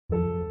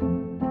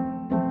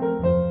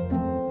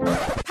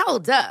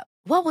Hold up.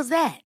 What was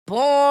that?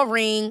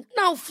 Boring.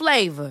 No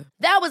flavor.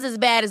 That was as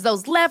bad as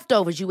those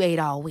leftovers you ate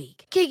all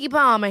week. Keke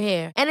Palmer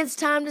here, and it's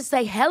time to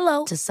say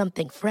hello to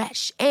something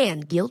fresh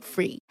and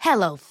guilt-free.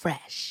 Hello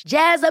Fresh.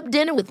 Jazz up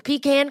dinner with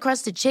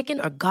pecan-crusted chicken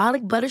or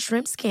garlic butter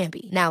shrimp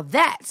scampi. Now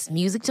that's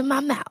music to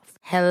my mouth.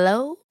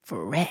 Hello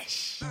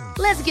Fresh.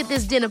 Let's get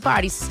this dinner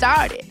party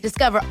started.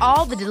 Discover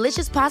all the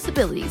delicious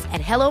possibilities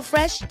at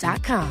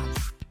hellofresh.com.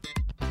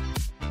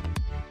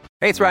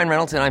 Hey, it's Ryan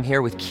Reynolds, and I'm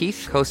here with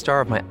Keith,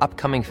 co-star of my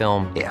upcoming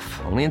film,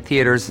 If, only in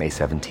theaters May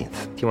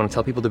 17th. Do you want to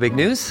tell people the big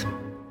news?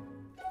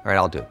 All right,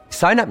 I'll do it.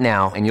 Sign up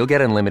now and you'll get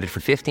unlimited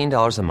for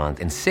 $15 a month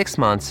and 6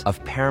 months of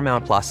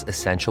Paramount Plus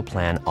Essential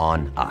Plan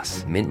on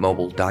us.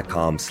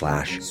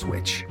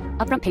 MintMobile.com/switch.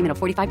 Upfront payment of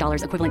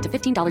 $45 equivalent to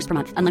 $15 per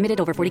month. Unlimited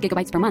over 40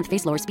 gigabytes per month.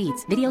 Face lower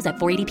speeds. Videos at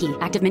 480p.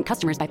 Active Mint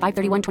customers by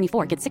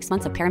 531.24 get 6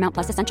 months of Paramount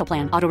Plus Essential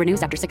Plan. Auto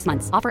renews after 6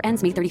 months. Offer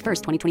ends May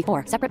 31st,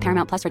 2024. Separate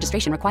Paramount Plus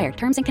registration required.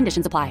 Terms and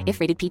conditions apply if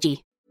rated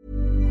PG.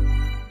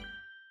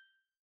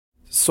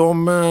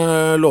 Som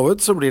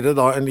lovet så blir det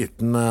da en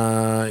liten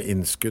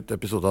innskutt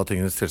episode av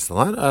Tingenes tilstand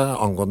her,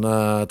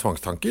 angående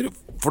tvangstanker.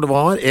 For det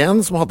var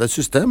en som hadde et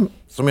system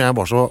som jeg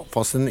var så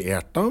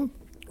fascinert av,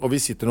 og vi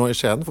sitter nå i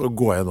Skien for å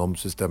gå gjennom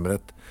systemet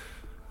rett.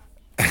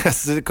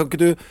 Kan ikke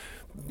du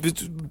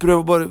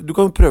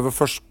kan prøve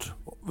først,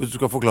 hvis du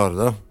skal forklare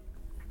det.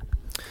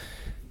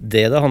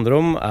 Det handler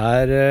om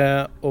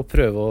å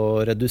prøve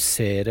å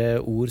redusere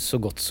ord så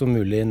godt som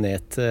mulig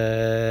ned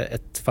til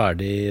et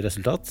ferdig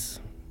resultat.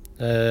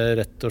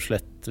 Rett og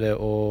slett ved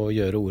å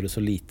gjøre ordet så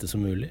lite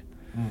som mulig.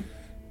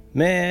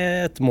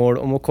 Med et mål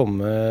om å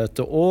komme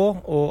til å,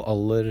 og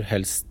aller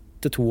helst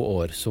til 2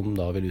 år, som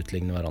da vil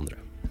utligne hverandre.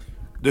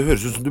 Det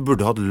høres ut som du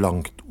burde ha et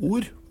langt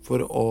ord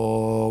for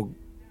å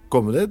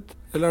komme dit,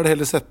 eller det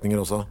hele setninger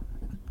også?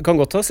 Det kan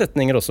godt ha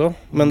setninger også,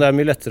 men det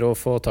mye lettere å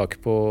få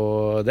tak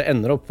på. Det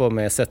ender opp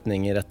med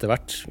setninger etter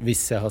hvert.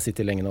 Hvis jeg har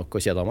sittet lenge nok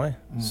og kjedet meg,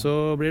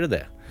 så blir det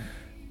det.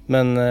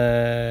 Men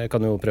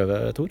kan jo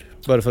prøve et ord,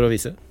 bare for å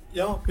vise.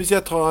 Ja, hvis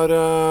jeg tar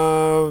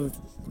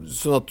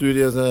sånn at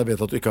jeg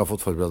vet at du ikke har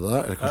fått forberedt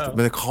deg, eller kanskje,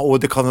 men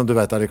det kan du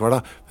vet det likevel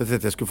da. Jeg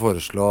tenkte jeg skulle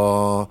foreslå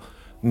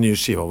nye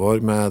skiva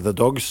vår med The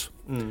Dogs.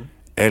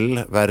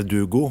 El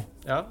Verdugo.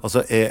 Ja.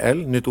 Altså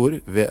EL, nytt ord,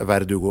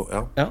 Verdugo.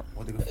 Ja.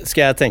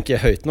 Skal jeg tenke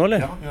høyt nå,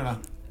 eller? Ja, gjør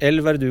det. El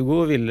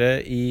Verdugo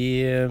ville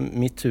i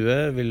mitt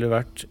hue ville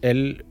vært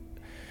El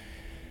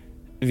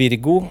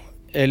Virgo,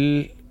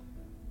 El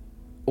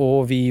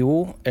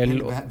Ovio,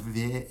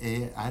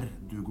 L-V-E-R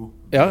Dugo.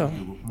 Ja.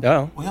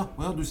 Åja,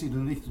 du sier det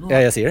riktig nå. Ja,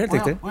 jeg sier det helt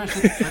riktig.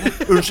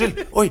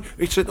 Unnskyld. Ok,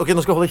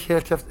 nå skal jeg holde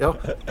helt kjeft. Ja,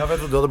 jeg vet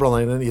at du hadde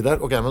blandet inn en I der.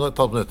 Ok, men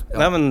ta det på nytt. Ja.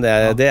 Nei, men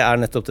det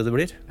nettopp det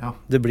blir. Ja.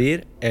 Det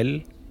blir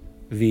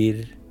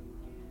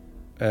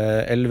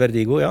El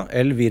Verdigo, ja.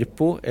 El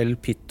Virpo, El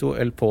Pitto,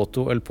 El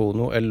Poto, El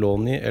Pono, El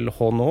Loni, El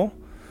Hono.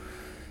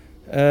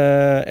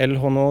 El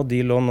Hono,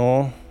 Di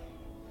Lono,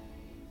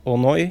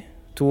 Onoi.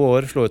 2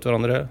 år, slå ut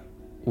hverandre.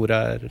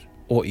 Ordet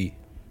OY.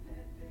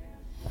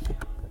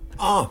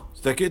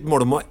 Så det ikke et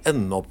mål om å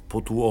ende opp på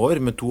 2 år,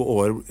 men 2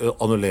 år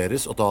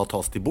annulleres, og da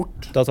tas de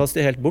bort? Da tas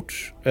de helt bort.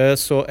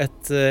 Så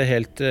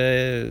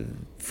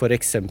for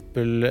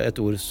eksempel et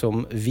ord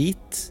som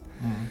hvit,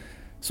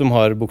 som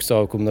har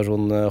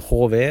bokstavkombinasjonen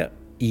HV,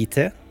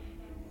 IT.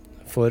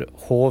 For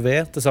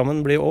HV til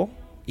sammen blir Å,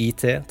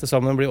 IT til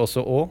sammen blir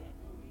også Å,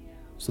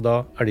 så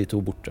da de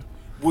 2 borte.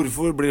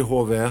 Hvorfor blir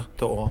HV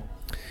til Å?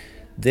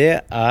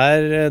 Det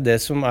det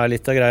som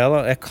litt av greia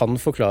da. Jeg kan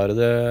forklare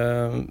det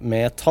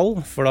med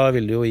tall, for da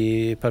vil det jo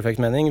gi perfekt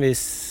mening.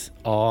 Hvis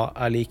A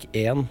lik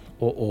 1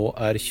 og Å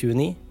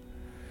 29,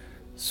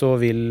 så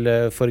vil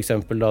for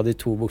eksempel da de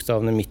 2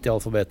 bokstavene midt i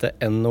alfabetet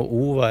N og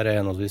O være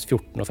henholdsvis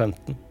 14 og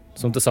 15,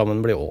 som til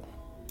sammen blir Å.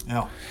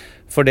 Ja.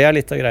 For det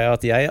litt av greia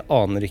at jeg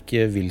aner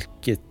ikke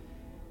hvilket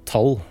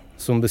tall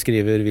som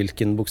beskriver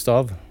hvilken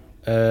bokstav.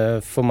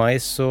 For meg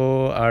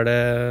så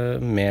det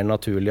mer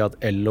naturlig at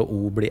L og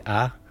O blir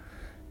Æ,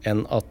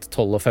 enn at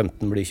 12 og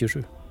 15 blir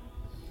 27.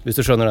 Hvis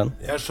du skjønner den?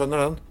 Jeg skjønner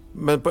den.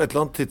 Men på et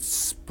eller annet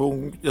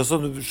tidspunkt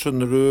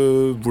skjønner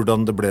du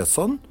hvordan det ble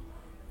sånn?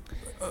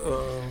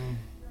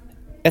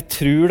 Jeg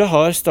tror det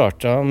har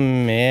startet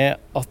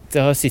med at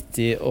jeg har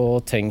sittet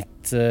og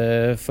tenkt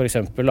for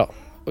eksempel da,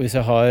 hvis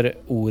jeg har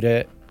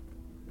ordet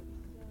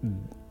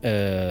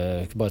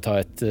bare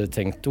ta et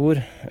tenkt ord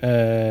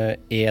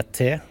ET,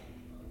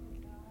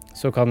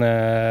 så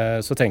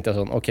tenkte jeg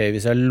sånn, ok,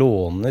 hvis jeg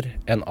låner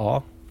en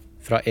A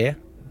fra E,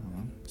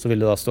 så vil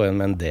det da stå igjen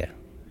med en D.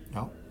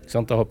 Ja. Ikke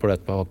sant? Da hopper du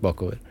et hakk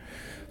bakover.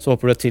 Så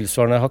hopper du et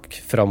tilsvarende hakk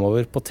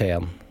fremover på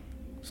T-en.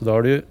 Så da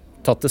har du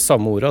tatt det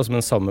samme ordet, altså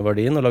med den samme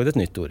verdien, og laget et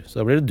nytt ord. Så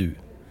da blir det du.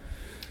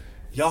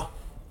 Ja.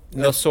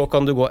 Og så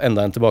kan du gå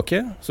enda en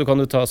tilbake. Så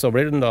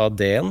blir den da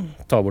D-en,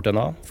 ta bort en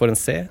A, får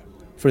en C,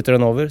 flytter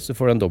den over, så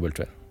får du en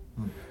W.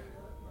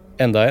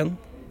 Enda en,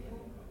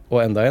 og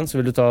enda en. Så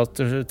vil du ta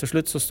til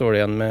slutt, så står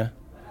det igjen med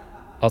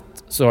at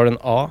så har du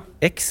en A,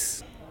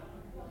 X,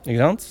 ikke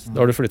sant?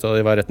 Da har du flyttet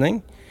det i hver retning.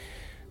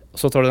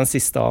 Så tar du den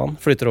siste A-en,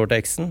 flytter over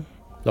til X-en,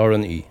 da har du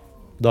en Y.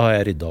 Da har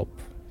jeg ryddet opp.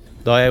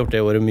 Da har jeg gjort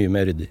det året mye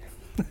mer ryddig.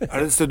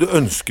 Er det et sted du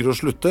ønsker å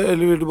slutte,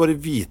 eller vil du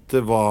bare vite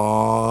hva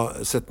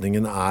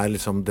setningen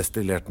liksom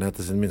destillert ned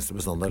til sin minste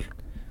bestanddel?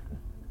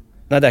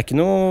 Nei, det er ikke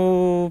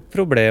noe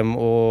problem,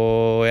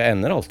 og jeg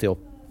ender alltid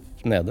opp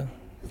nede.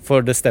 For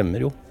det stemmer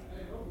jo.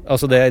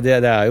 Altså det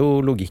er jo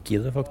logikk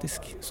i det,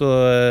 faktisk. Så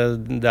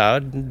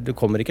det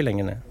kommer ikke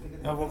lenger ned.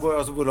 Ja,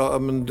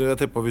 men jeg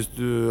tenker på hvis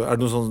er det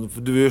noe sånn,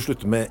 du vil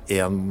slutte med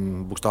én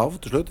bokstav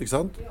til slutt, ikke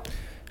sant?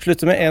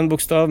 Slutte med én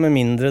bokstav, med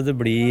mindre det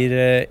blir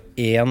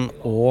én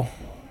og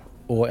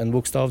en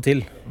bokstav til.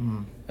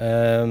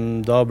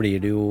 Da blir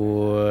det jo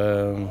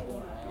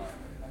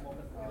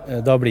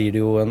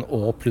en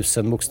å pluss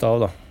en bokstav,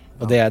 da.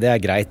 Og det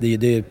er greit,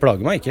 det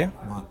plager meg ikke.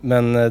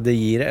 Men det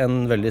gir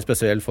en veldig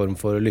spesiell form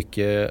for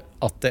lykke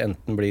at det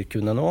enten blir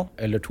kun en å,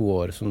 eller 2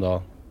 år,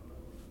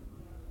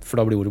 for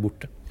da blir ordet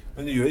borte.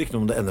 Men det gjør ikke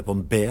noe om det ender på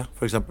en B,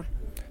 for eksempel?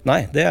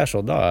 Nei, det er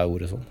så, da er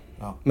ordet sånn.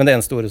 Ja. Men det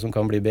eneste ordet som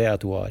kan bli B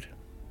er 2 A-er.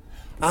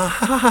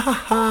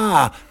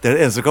 Det er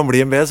det eneste som kan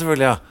bli en B,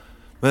 selvfølgelig, ja.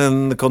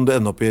 Men kan du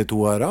ende opp i 2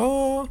 A-er?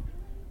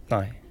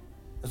 Nei.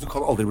 Så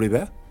kan aldri bli B?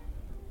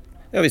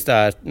 Ja, hvis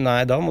det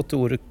nei, da måtte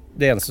ordet,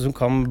 det eneste som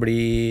kan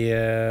bli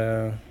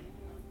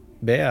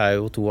B er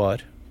jo 2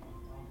 A-er.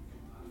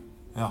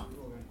 Ja.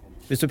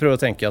 Hvis du prøver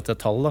å tenke at det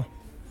er tall, da,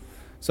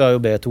 så er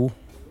jo B 2.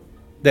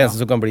 Det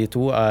eneste som kan bli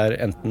 2 er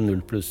enten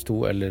 0 pluss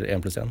 2 eller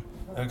 1 pluss 1.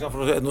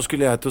 Nå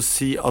skulle jeg til å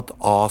si at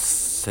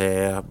AC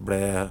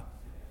ble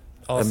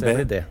AC en B.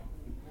 blir det.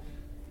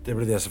 Det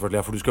blir det selvfølgelig,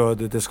 ja, for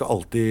det skal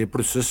alltid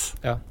plusses.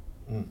 Ja.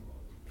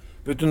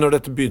 Vet du når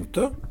dette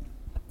begynte?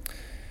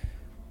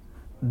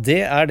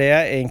 Det er det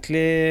jeg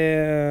egentlig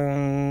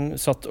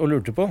satt og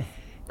lurte på.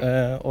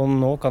 Og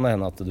nå kan det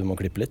hende at du må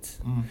klippe litt.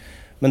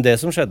 Men det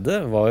som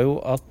skjedde var jo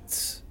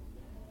at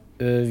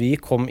vi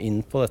kom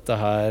inn på dette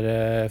her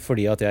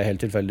fordi at jeg helt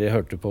tilfeldig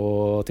hørte på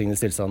Tingenes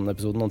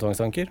tilstand-episoden om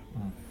tvangstanker.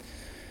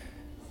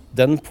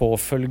 Den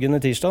påfølgende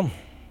tirsdagen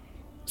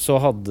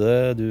så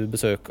hadde du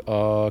besøk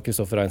av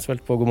Kristoffer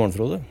Reinsfeldt på God morgen,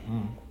 Frode.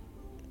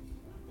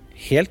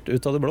 Helt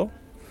ut av det blå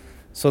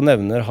så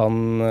nevner han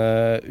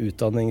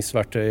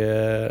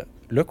utdanningsverktøyet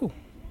Løko.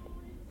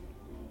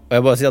 Og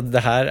jeg bare sier at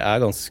det her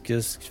er ganske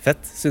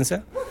fett, synes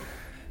jeg.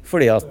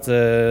 Fordi at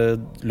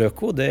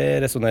Løko,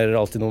 det resonerer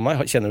alltid noe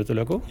med meg. Kjenner du til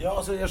Løko? Ja,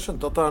 altså jeg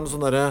skjønte at det er noe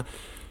sånn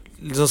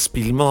liksom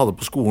spill man hadde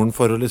på skolen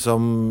for å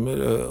liksom,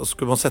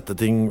 skulle man sette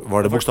ting,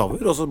 var det bokstaver,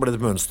 og så ble det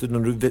et mønster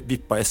når du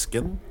vippet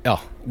esken? Ja,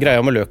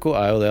 greia med Løko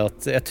er jo det at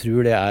jeg tror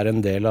det er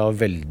en del av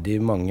veldig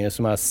mange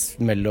som er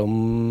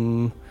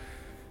mellom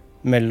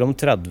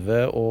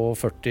 30 og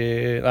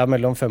 40, nei,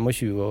 mellom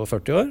 25 og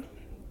 40 år.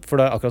 For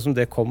det er akkurat som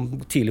det kom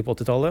tidlig på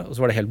 80-tallet, og så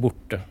var det helt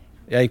borte.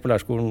 Når jeg gikk på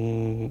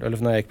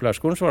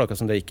lærerskolen, så var det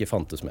akkurat som det ikke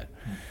fantes mer.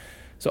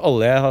 Så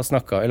alle jeg har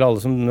snakket, eller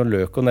alle som når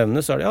Løko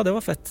nevnes, så er det, ja, det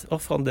var fett. Å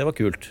faen, det var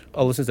kult.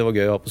 Alle synes det var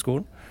gøy å ha på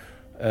skolen.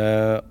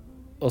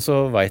 Og så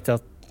vet jeg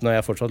at når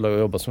jeg fortsatt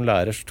jobbet som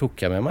lærer, så tok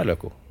jeg med meg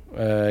Løko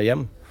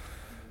hjem.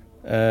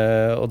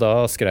 Og da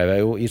skrev jeg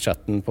jo i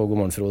chatten på God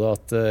morgen, Frode,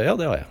 at ja,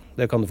 det har jeg.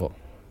 Det kan du få.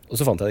 Og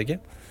så fant jeg det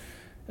ikke.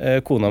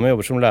 Kona mi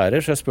jobber som lærer,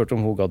 så jeg spurte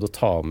om hun gadd å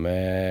ta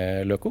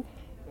med Løko.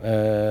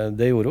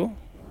 Det gjorde hun.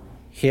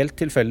 Helt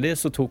tilfeldig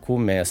så tok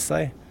hun med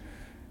seg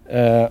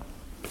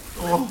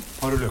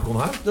har du Løkoen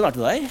her? Den er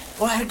til deg.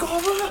 Er det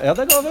gave? Ja,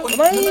 det er gave.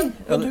 Nei!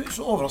 Men du,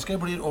 så overrasket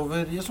jeg blir over.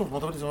 Jeg så på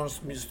at det var liksom en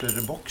mye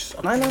større boks.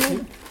 Nei.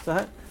 Se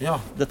her. Ja.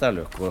 Dette er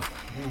Løko.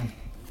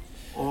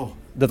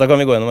 Dette kan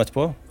vi gå gjennom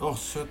etterpå.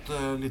 Søt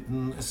liten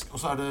esk. Og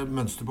så er det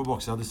mønster på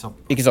baksiden av disse.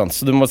 Ikke sant,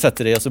 så du må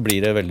sette det i, og så blir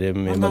det veldig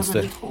mye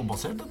mønster. Det er veldig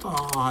trådbasert dette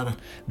her.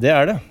 Det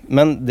er det.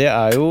 Men det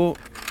er jo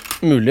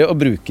mulig å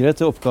bruke det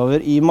til oppgaver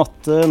i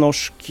matte,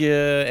 norsk,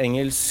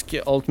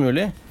 engelsk, alt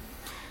mulig.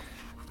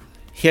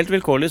 Helt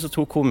vilkårlig så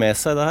tok hun med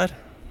seg det her.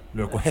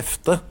 Løko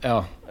hefte?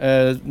 Ja,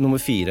 nummer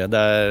 4, det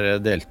er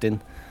delt inn.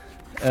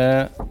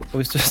 Og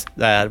hvis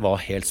det her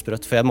var helt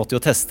sprøtt, for jeg måtte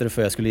jo teste det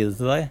før jeg skulle gi det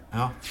til deg.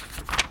 Ja.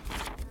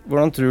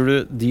 Hvordan tror du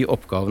de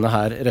oppgavene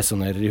her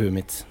resonerer i huet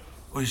mitt?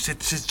 Oi,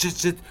 shit.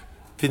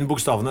 Finn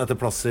bokstavene etter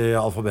plass i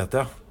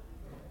alfabetet, ja.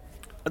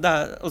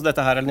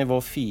 Dette her er nivå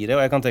 4,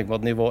 og jeg kan tenke på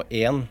at nivå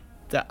 1,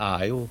 det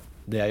er jo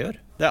det jeg gjør.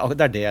 Det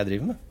er det jeg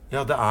driver med.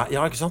 Ja,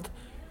 ikke sant?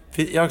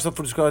 Ja, ikke sant,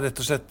 for du skal rett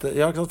og slett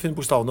finne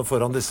bokstavene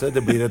foran disse.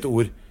 Det blir et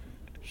ord.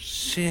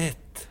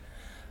 Shit.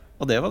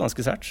 Og det var ganske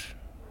sært.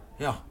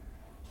 Ja.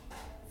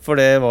 For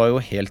det var jo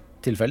helt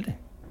tilfeldig.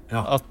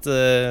 Ja.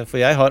 For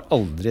jeg har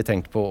aldri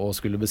tenkt på å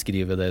skulle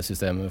beskrive det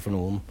systemet for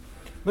noen.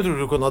 Men tror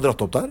du kunne ha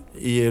dratt opp der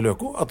i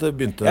Løko? At det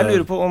begynte... Jeg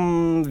lurer på om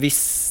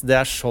hvis det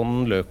er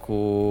sånn Løko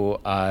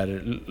er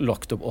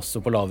lagt opp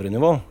også på lavere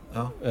nivå,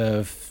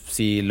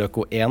 si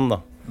Løko 1 da,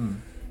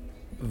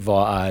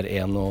 hva er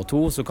 1 og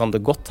 2, så kan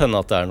det godt hende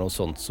at det er noe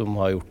sånt som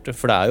har gjort det.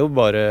 For det er jo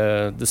bare,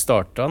 det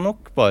startet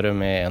nok bare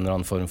med en eller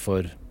annen form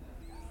for,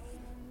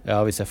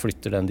 ja, hvis jeg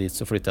flytter den dit,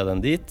 så flytter jeg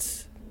den dit,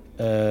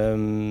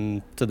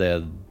 til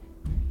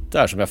det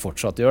er som jeg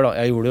fortsatt gjør da.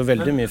 Jeg gjorde jo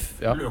veldig mye...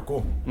 Ja.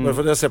 Løko. Bare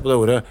for at jeg ser på det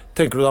ordet,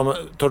 tenker du da,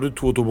 tar du 2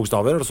 og 2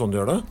 bokstaver, er det sånn du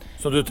gjør det?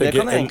 Så du tenker,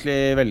 det kan jeg egentlig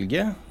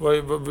velge.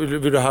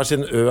 Vil du her,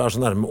 siden Ø er så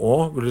nærme Å,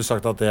 vil du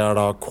sagt at det er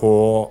da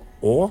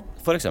K-Å?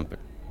 For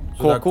eksempel.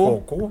 Så det er KK.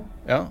 KK?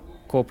 Ja,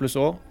 K pluss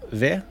Å,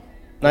 V.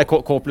 Nei,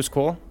 K pluss K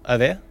er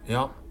V.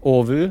 Ja.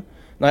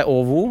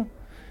 OVO.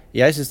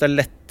 Jeg synes det er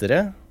lettere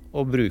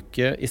å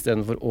bruke, i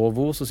stedet for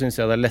OVO, så synes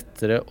jeg det er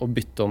lettere å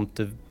bytte om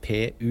til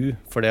PU,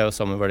 for det er jo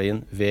samme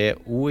verdien.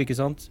 VO, ikke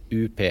sant?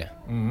 UP.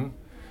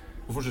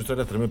 Hvorfor synes du det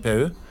er lettere med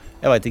PU?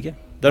 Jeg vet ikke.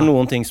 Det er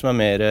noen ting som er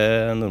mer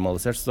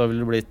normalisert, så da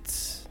ville det blitt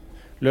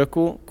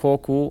Løko,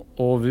 KK,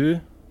 OVU,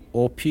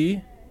 OPY,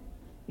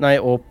 nei,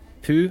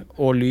 OPU,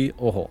 OLY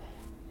og H.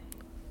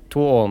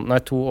 To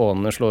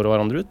ånene slår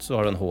hverandre ut, så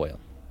har du en H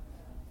igjen.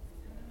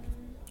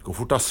 Gå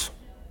fort, ass.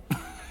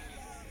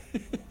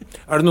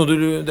 Er det noe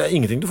det er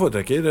ingenting du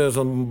foretrekker?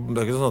 Sånn,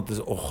 det er ikke sånn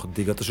at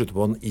digg at det slutter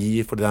på en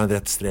I, fordi det er en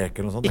rett strek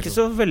eller noe sånt? Ikke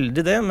så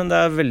veldig det, men det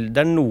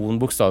er noen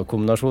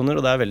bokstavkombinasjoner,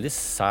 og det er veldig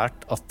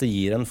sært at det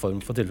gir en form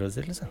for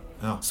tilfredsstillelse.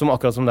 Ja. Som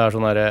akkurat som det er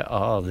sånn der,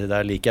 det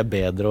der liker jeg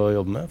bedre å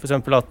jobbe med. For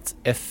eksempel at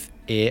F,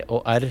 E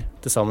og R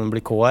til sammen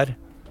blir KR.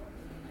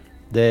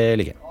 Det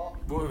liker jeg.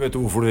 Vet du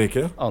hvorfor du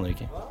liker det? Aner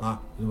ikke. Nei,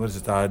 du bare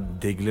synes det er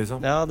digg,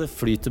 liksom? Ja, det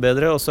flyter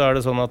bedre, og så er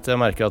det sånn at jeg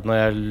merker at når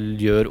jeg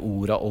gjør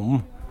orda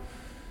om,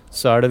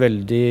 så er det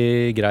veldig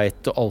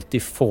greit å alltid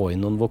få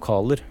inn noen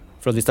vokaler.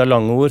 For at hvis det er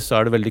lange ord, så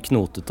er det veldig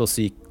knotete å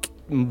si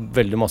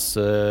veldig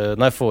masse...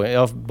 Nei,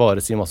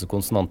 bare si masse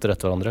konsonanter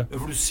etter hverandre.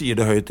 For du sier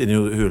det høyt inni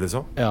huet,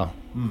 liksom? Ja.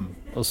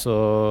 Og så...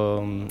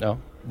 Ja.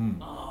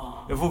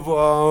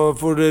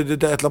 For det er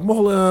et eller annet med å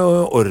holde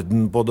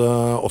orden på det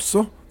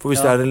også. For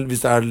hvis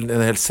det er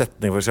en hel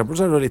setning, for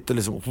eksempel, så er det litt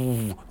liksom...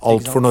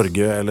 alt for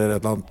Norge, eller et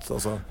eller annet.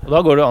 Altså. Og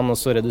da går det an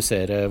å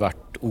redusere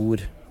hvert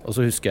ord. Og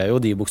så husker jeg jo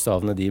de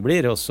bokstavene de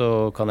blir, og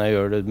så kan jeg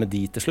gjøre det med de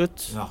til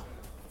slutt,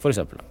 for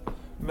eksempel.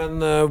 Men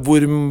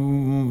hvor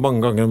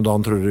mange ganger om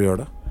dagen tror du gjør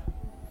det?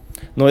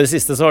 Nå i det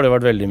siste så har det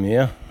vært veldig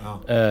mye.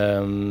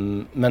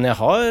 Men jeg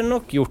har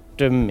nok gjort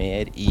det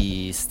mer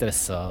i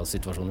stressa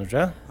situasjoner,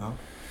 tror jeg.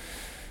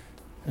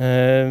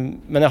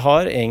 Men jeg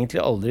har egentlig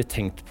aldri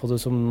tenkt på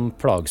det som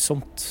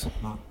plagsomt.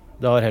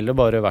 Det har heller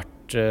bare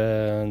vært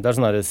det er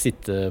sånn her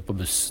sitte på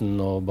bussen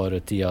og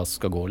bare tida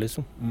skal gå,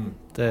 liksom.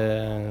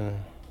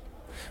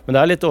 Men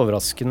det er litt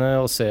overraskende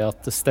å se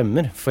at det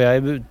stemmer, for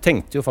jeg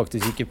tenkte jo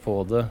faktisk ikke på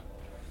det,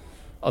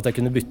 at jeg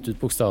kunne bytte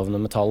ut bokstavene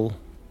med tall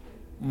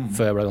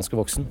før jeg ble ganske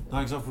voksen. Nei,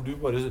 ikke sant, for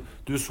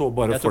du så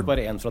bare jeg tok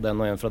bare en fra den,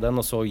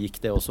 og så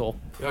gikk det også opp.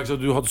 Ja, ikke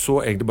sant, du så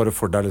egentlig bare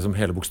for deg liksom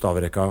hele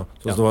bokstavrekka,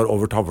 sånn som det var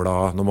over tavla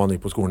når man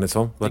gikk på skolen,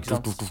 liksom. Ikke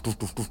sant?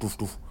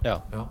 Ja.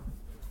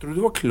 Tror du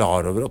du var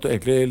klar over at du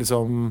egentlig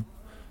liksom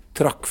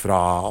trakk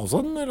fra og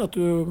sånn, eller at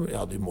du,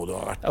 det må du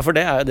ha vært? Ja, for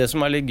det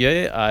som er litt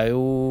gøy, er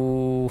jo...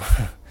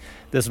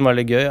 Det som er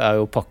litt gøy er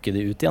jo å pakke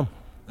de ut igjen.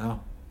 Ja.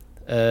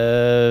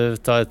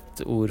 Ta et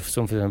ord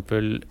som for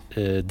eksempel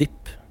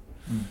dipp.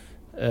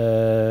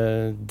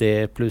 D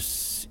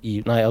pluss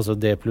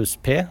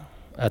P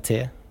er T.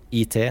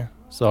 I T,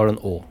 så har du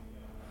en Å.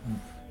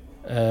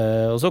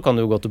 Og så kan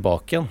du jo gå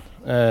tilbake igjen.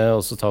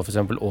 Og så ta for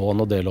eksempel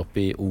Å-en og dele opp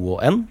i O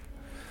og N.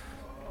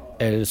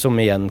 Som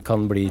igjen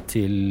kan bli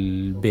til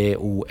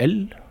B-O-L.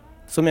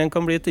 Som igjen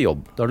kan bli til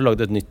jobb. Da har du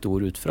laget et nytt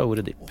ord ut fra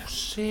ordet dipp.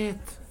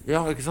 Shit!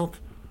 Ja, ikke sant?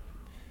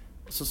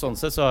 Så sånn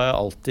sett så har jeg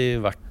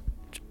alltid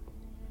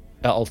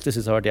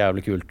syntes det har vært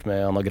jævlig kult med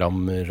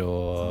anagrammer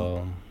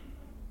og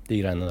de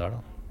greiene der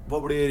da.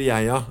 Hva blir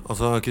jeg,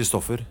 altså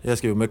Kristoffer?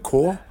 Jeg skriver med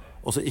K,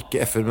 og så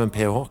ikke F-er, men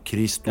PH.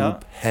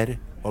 Kristop-herr.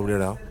 Hva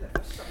blir det da?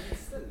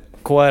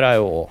 KR er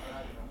jo Å.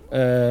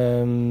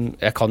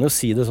 Jeg kan jo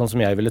si det sånn som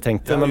jeg ville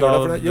tenkt det, men da...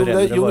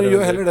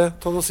 gjør heller det.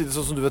 Ta og si det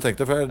sånn som du ville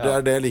tenkt det, for det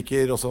er det jeg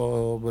liker også.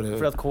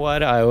 For at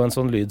KR er jo en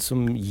sånn lyd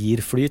som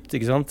gir flyt,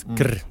 ikke sant?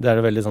 Krr, det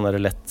er veldig sånn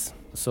der lett.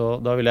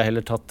 Så da ville jeg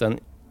heller tatt den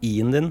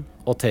I-en din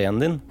og T-en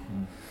din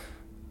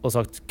og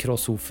sagt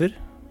crossover,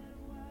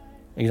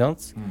 ikke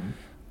sant?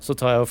 Så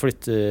tar jeg og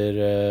flytter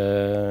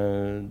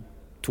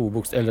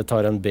eller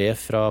tar en B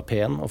fra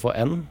P-en og får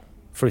N,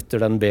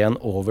 flytter den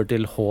B-en over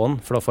til H-en,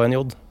 for da får jeg en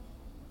J.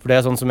 For det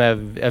er sånn som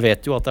jeg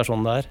vet jo at det er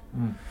sånn det er.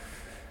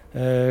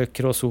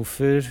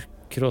 Crossover,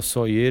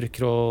 crossoyer,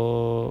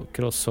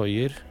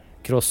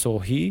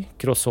 crossohy,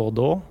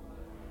 crossodo,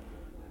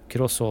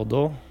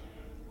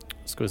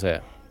 skal vi se.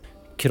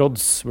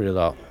 Krods blir det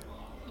da.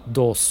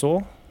 Dåså.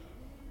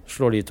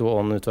 Slår de to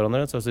ånene ut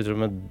hverandre, så sitter du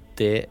med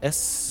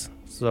DS,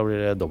 så da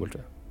blir det W.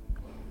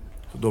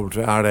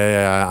 W er det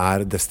jeg er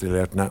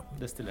destillert ned.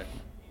 Destillert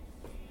ned.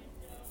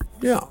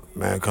 Ja,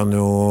 men jeg kan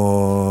jo...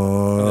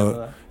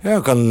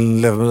 Jeg kan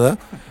leve med det.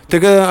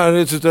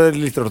 Jeg synes det er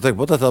litt rart å tenke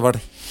på at dette hadde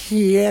vært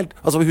helt...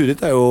 Altså, huet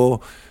ditt er jo...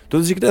 Du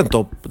hadde sikkert endt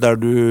opp der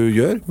du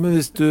gjør, men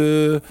hvis du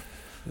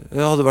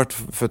hadde vært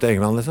født i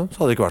England, liksom,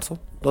 så hadde det ikke vært sånn.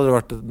 Da hadde det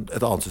vært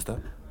et annet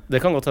system. Det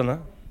kan godt hende.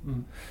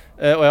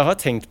 Og jeg har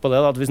tenkt på det,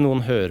 da, at hvis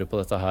noen hører på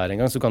dette her en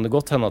gang, så kan det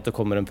godt hende at det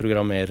kommer en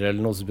programmerer eller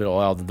noe som spør,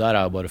 det der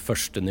er jo bare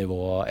første nivå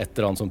et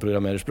eller annet som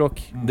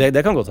programmererspråk. Det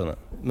kan godt hende,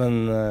 men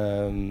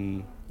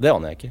det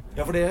aner jeg ikke.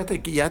 Ja, for jeg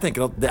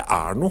tenker at det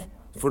er noe.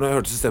 For når jeg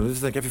hørte systemet,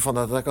 så tenker jeg, fy faen,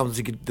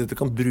 dette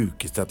kan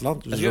brukes til et eller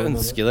annet. Jeg skulle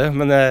ønske det,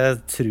 men jeg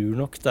tror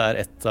nok det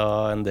et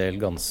av en del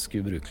ganske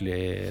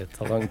ubrukelige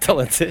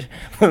talenter.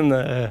 Men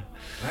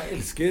jeg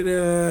elsker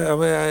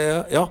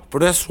for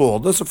da jeg så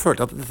det, så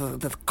følte jeg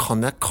at dette kan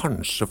jeg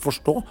kanskje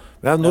forstå.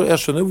 Jeg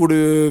skjønner hvor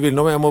du vil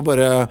nå, men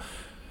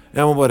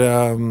jeg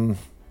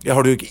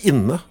har det jo ikke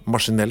inne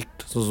maskinelt,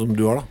 sånn som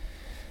du har da.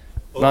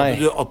 Og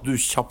at du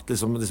kjapt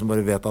liksom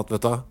bare vet at,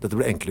 vet du, dette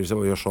blir enklere hvis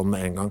jeg gjør sånn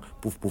med en gang.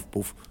 Puff, puff,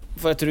 puff.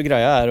 For jeg tror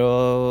greia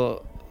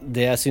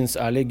det jeg synes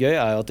litt gøy,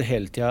 jo at det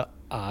hele tiden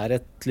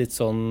et litt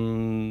sånn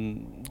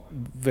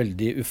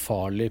veldig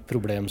ufarlig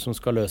problem som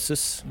skal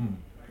løses.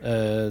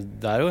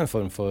 Det jo en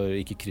form for,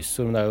 ikke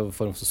kryssord, men det jo en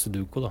form for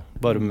sudoku da.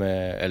 Bare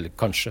med, eller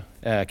kanskje,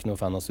 jeg ikke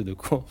noe fan av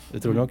sudoku,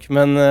 det tror jeg nok.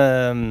 Men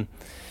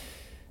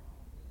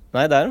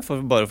nei, det en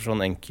form bare for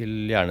sånn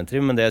enkel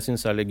hjernetrim, men det jeg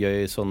synes litt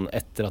gøy sånn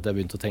etter at jeg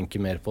begynte å tenke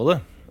mer på det,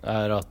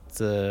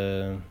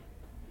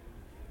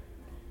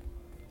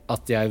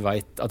 at jeg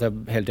vet at jeg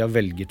hele tiden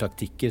velger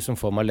taktikker som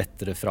får meg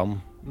lettere fram.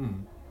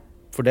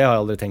 For det har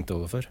jeg aldri tenkt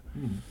over før.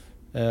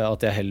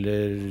 At jeg heller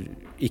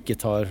ikke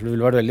tar, det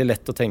ville vært veldig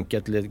lett å tenke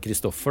etter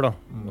Kristoffer da.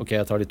 Ok,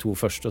 jeg tar de 2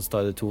 første, og så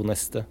tar jeg de 2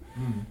 neste.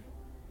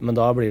 Men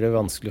da blir det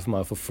vanskelig for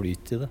meg å få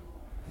flyt i det.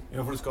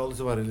 Ja, for det skal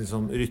liksom være litt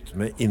sånn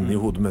rytme inni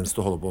hodet mens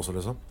du holder på også,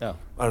 liksom. Ja.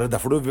 Det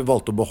derfor du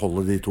valgte å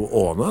beholde de 2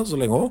 åene så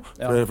lenge også?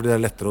 Ja. Fordi det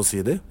lettere å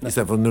si de, i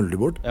stedet for å nulle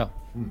de bort? Ja.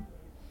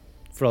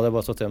 For da hadde jeg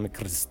bare stått igjen med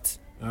Krist.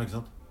 Ja, ikke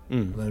sant?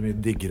 Det mye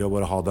diggere å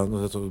bare ha den.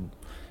 Men jeg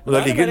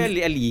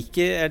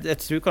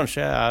tror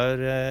kanskje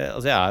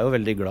jeg jo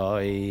veldig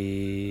glad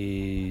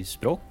i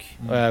språk,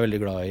 og jeg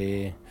veldig glad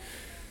i,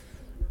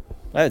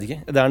 jeg vet ikke,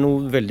 det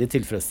noe veldig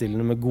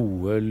tilfredsstillende med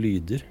gode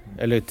lyder,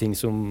 eller ting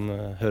som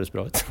høres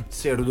bra ut.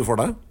 Ser du det for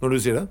deg når du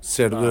sier det?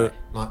 Ser du det?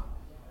 Nei.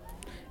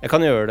 Jeg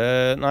kan gjøre det,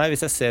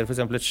 hvis jeg ser for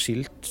eksempel et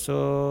skilt, så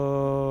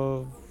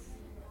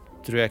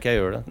tror jeg ikke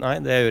jeg gjør det. Nei,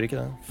 jeg gjør ikke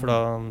det. For da,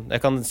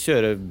 jeg kan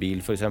kjøre bil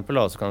for eksempel,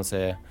 da, så kan jeg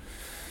se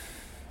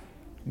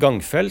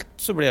gangfelt,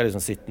 så blir jeg liksom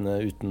sittende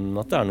uten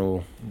at det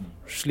noe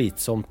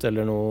slitsomt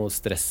eller noe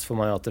stress for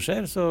meg at det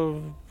skjer. Så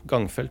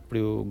gangfelt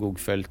blir jo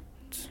gogfelt,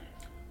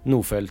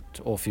 nofelt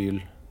og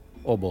fyl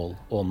og bål.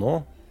 Og nå,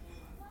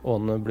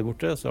 åene blir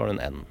borte, så har du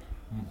en N.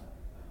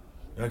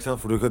 Ja, ikke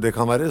sant? For det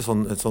kan være et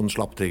sånn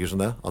slapptrigger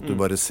som det, at du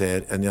bare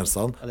ser en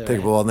gjenstand,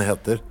 tenker på hva den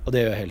heter. Og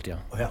det gjør jeg hele tiden.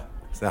 Ja.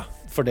 Ja.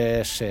 For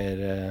det skjer,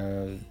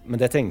 men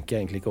det tenker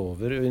jeg egentlig ikke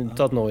over,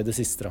 unntatt nå i det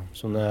siste da,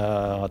 som jeg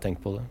har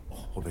tenkt på det.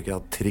 Håper ikke jeg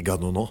har trigget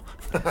noe nå.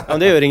 Ja,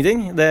 men det gjør ingenting,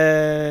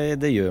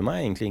 det gjør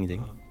meg egentlig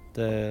ingenting.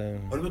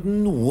 Har du møtt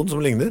noen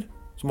som ligner?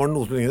 Som har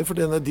noe som ligner? For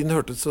din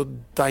hørtes så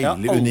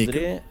deilig unik. Jeg har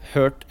aldri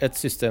hørt et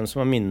system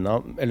som har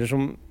minnet, eller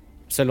som,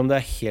 selv om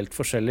det helt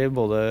forskjellig,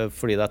 både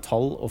fordi det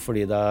tall og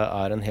fordi det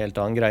en helt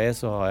annen greie,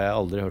 så har jeg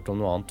aldri hørt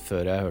om noe annet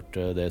før jeg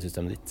hørte det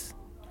systemet ditt.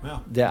 Ja.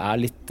 Det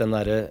litt den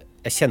der,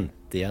 jeg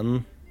kjente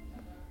igjen,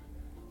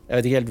 jeg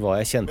vet ikke helt hva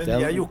jeg kjente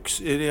igjen. Men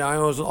jeg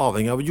jo sånn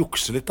avhengig av å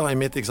jukse litt da, i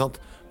mitt, ikke sant?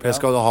 For jeg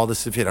skal ha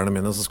disse 4-erne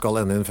mine som skal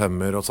ende i en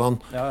 5-er og sånn.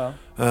 Ja.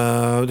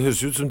 Det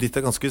høres ut som ditt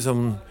ganske som,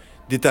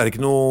 ditt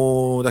ikke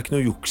noe, det ikke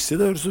noe juks i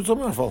det, høres ut som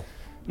i hvert fall.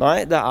 Nei,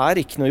 det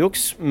ikke noe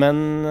juks, men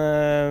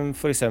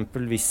for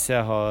eksempel hvis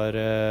jeg har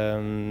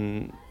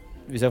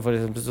for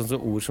eksempel sånne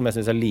ord som jeg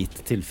synes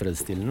lite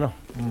tilfredsstillende da.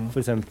 For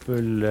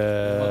eksempel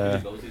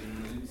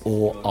Å,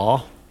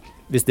 A.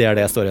 Hvis det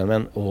det jeg står igjen med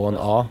en Å og en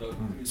A,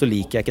 så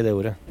liker jeg ikke det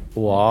ordet.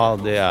 Å, A,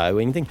 det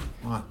jo ingenting.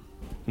 Nei.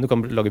 Men du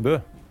kan lage bø.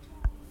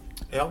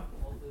 Ja.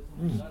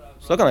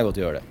 Så da kan jeg godt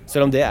gjøre det.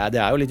 Selv om det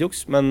jo litt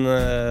juks, men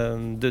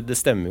det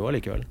stemmer jo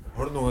allikevel.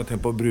 Har du noen gang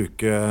tenkt på å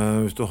bruke,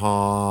 hvis du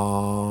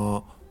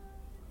har...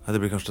 Nei,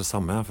 det blir kanskje det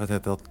samme, for jeg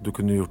tenkte at du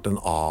kunne gjort en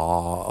A,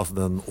 altså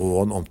den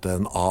Å-en om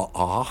til en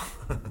AA.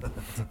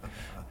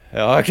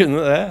 Ja, jeg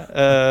kunne det.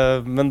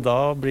 Men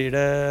da blir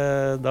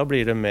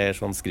det mer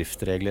sånn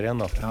skriftregler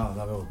igjen da. Ja,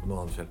 da vi holdt på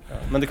noe annet selv.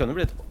 Ja, men det kan jo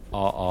bli et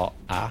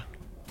AAæ.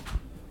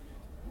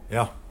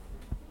 Ja.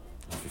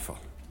 Fy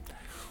faen.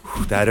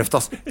 Det røft,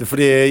 ass. Det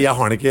fordi jeg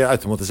har den ikke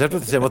automatisert,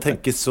 så jeg må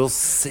tenke så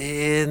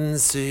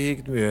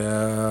sinnssykt mye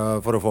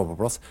for å få den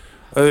på plass.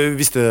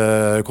 Visste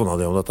kona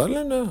di om dette,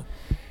 eller?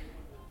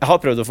 Jeg har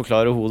prøvd å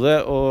forklare hodet,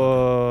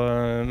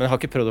 men jeg har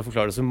ikke prøvd å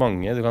forklare det så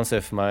mange. Du kan se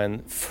for meg en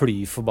fly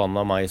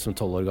forbanna meg som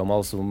 12 år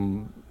gammel som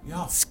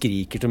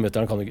skriker til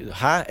mutteren.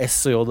 Hæ?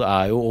 S og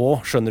J jo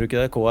Å, skjønner du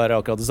ikke det? K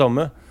akkurat det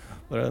samme.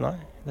 Bare, nei,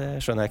 det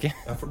skjønner jeg ikke.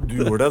 Ja, for du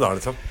gjorde det da,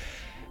 liksom?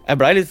 Jeg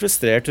ble litt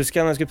frustrert, husker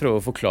jeg, når jeg skulle prøve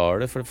å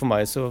forklare det. For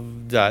meg så,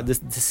 det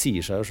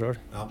sier seg jo selv.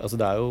 Ja. Altså,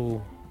 det jo...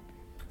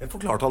 Jeg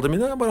forklarte alle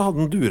mine, jeg bare hadde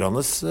den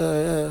durandes...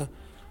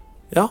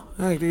 Ja,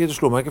 det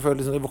slo meg ikke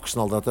før liksom, i voksen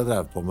alder at jeg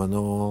drev på med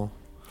noe...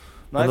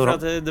 Nei, for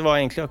det var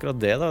egentlig akkurat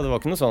det da. Det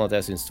var ikke noe sånn at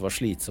jeg syntes det var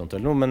slitsomt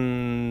eller noe, men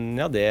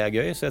ja, det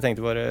gøy. Så jeg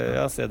tenkte bare,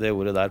 ja, se det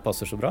ordet der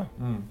passer så bra.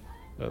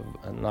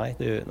 Nei.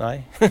 Det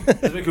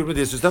som kult med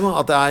ditt system,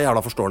 at det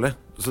jævla forståelig.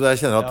 Så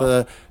jeg kjenner at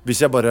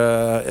hvis jeg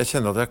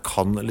kjenner at jeg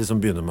kan liksom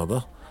begynne med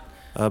det.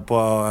 på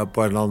en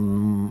eller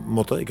annen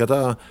måte. Ikke at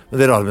men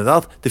det rare med det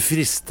er at det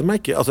frister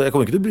meg ikke. Altså, jeg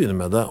kommer ikke til å begynne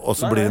med det, og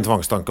så blir det en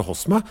tvangstanke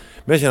hos meg.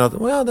 Men jeg kjenner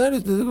at det er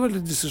litt, det går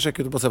veldig lyst til å sjekke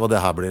ut og bare se hva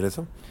det her blir,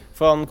 liksom.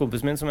 For han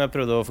kompisen min som jeg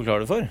prøvde å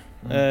forklare det for,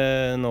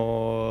 nå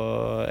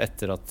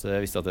etter at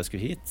jeg visste at jeg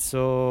skulle hit,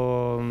 så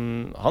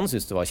han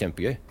syntes det var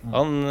kjempegøy.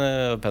 Han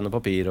penn og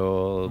papir,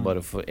 og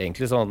bare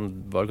egentlig så han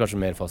var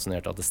kanskje mer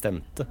fascinert at det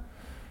stemte.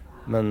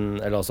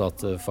 Eller altså at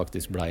det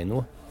faktisk blei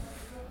noe.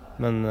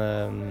 Men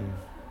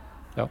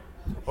ja.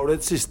 Har du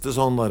et siste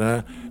sånn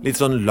litt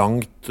sånn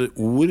langt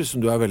ord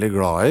som du er veldig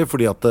glad i,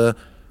 fordi at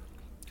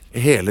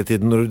hele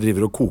tiden når du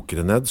driver og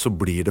koker det ned, så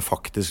blir det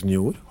faktisk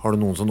nye ord? Har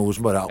du noen sånne ord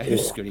som bare Jeg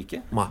husker det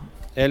ikke. Nei.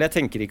 Eller jeg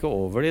tenker ikke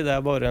over det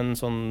er bare en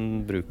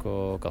sånn bruk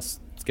og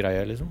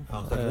kast-greie, liksom. Ja,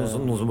 det er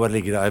noen som bare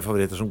ligger der i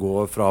favoritter som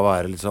går fra å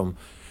være liksom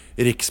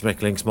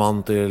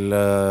riksmeklingsmann til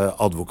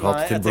advokat.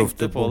 Nei, jeg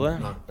tenkte på det.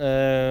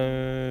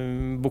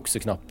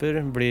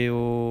 Bukseknapper blir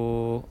jo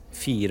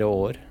 4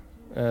 år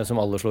som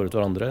alle slår ut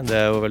hverandre. Det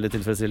er jo veldig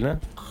tilfredsstillende.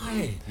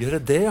 Nei,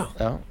 gjør det, ja?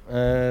 Ja.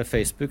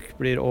 Facebook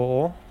blir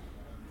ÅÅ.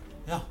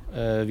 Ja.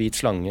 Hvit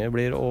slange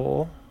blir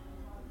ÅÅ.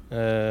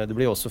 Det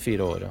blir også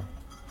 4 år, ja.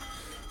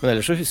 Men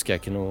ellers så husker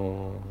jeg ikke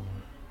noe.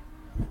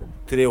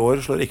 3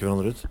 år slår ikke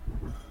hverandre ut.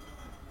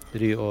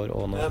 Ryår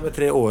og nå. Ja, med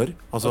 3 år.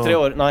 Altså... 3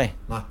 år, nei.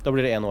 Da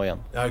blir det 1 år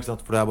igjen. Ja, ikke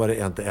sant? For det er bare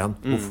 1 til 1.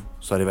 Uff,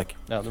 så er de vekk.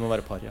 Ja, det må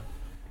være par, ja.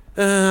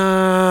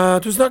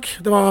 Tusen takk.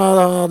 Det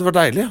var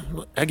deilig.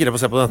 Jeg girer på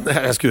å se på den.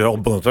 Jeg skrur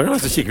om på den,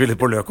 så kikker vi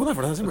litt på løken,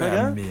 for den ble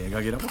jeg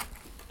megagira på.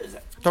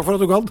 Takk for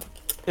at du gadd.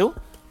 Jo,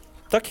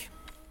 takk.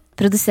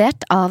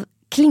 Produsert av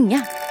Klinge.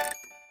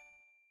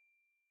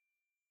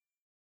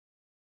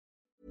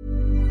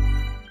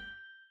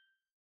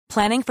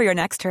 Planning for your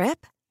next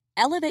trip?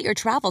 Elevate your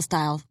travel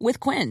style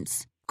with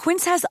Quince.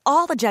 Quince has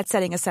all the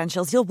jet-setting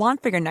essentials you'll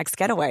want for your next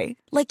getaway,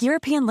 like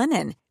European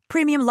linen,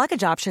 premium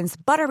luggage options,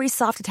 buttery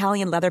soft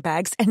Italian leather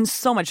bags, and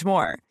so much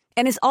more.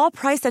 And is all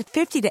priced at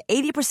 50 to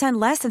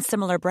 80% less than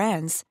similar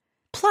brands.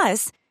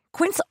 Plus,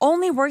 Quince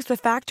only works with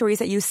factories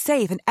that use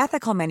safe and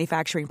ethical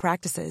manufacturing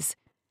practices.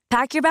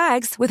 Pack your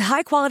bags with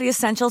high-quality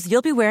essentials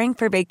you'll be wearing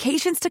for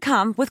vacations to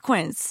come with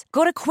Quince.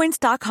 Go to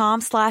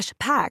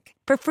quince.com/pack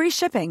for free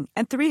shipping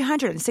and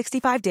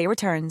 365-day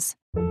returns.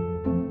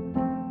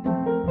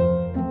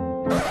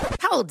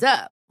 Hold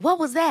up. What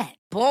was that?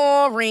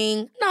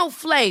 Boring. No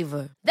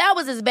flavor. That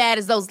was as bad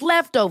as those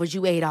leftovers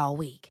you ate all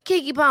week.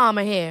 Keke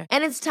Palmer here,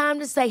 and it's time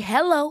to say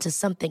hello to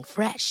something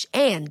fresh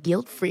and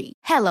guilt-free.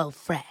 Hello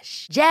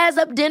Fresh. Jazz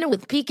up dinner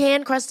with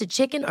pecan-crusted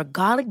chicken or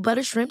garlic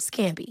butter shrimp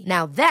scampi.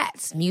 Now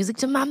that's music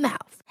to my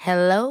mouth.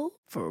 Hello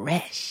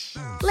Fresh.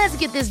 Let's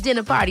get this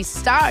dinner party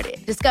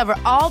started. Discover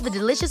all the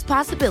delicious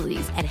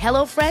possibilities at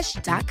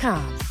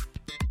hellofresh.com.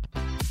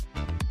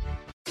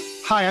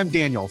 Hi, I'm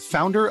Daniel,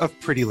 founder of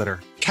Pretty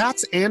Litter.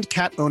 Cats and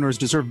cat owners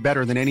deserve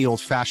better than any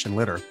old-fashioned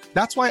litter.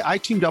 That's why I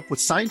teamed up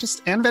with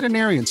scientists and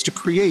veterinarians to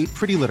create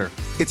Pretty Litter.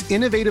 Its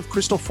innovative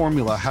crystal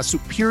formula has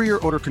superior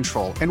odor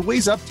control and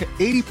weighs up to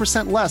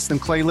 80% less than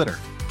clay litter.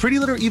 Pretty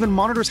Litter even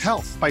monitors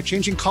health by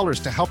changing colors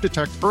to help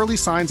detect early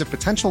signs of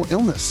potential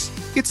illness.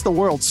 It's the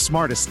world's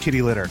smartest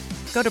kitty litter.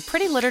 Go to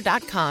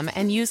prettylitter.com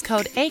and use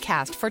code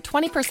ACAST for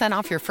 20%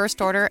 off your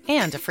first order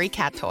and a free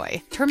cat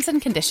toy. Terms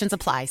and conditions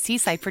apply. See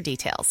site for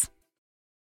details.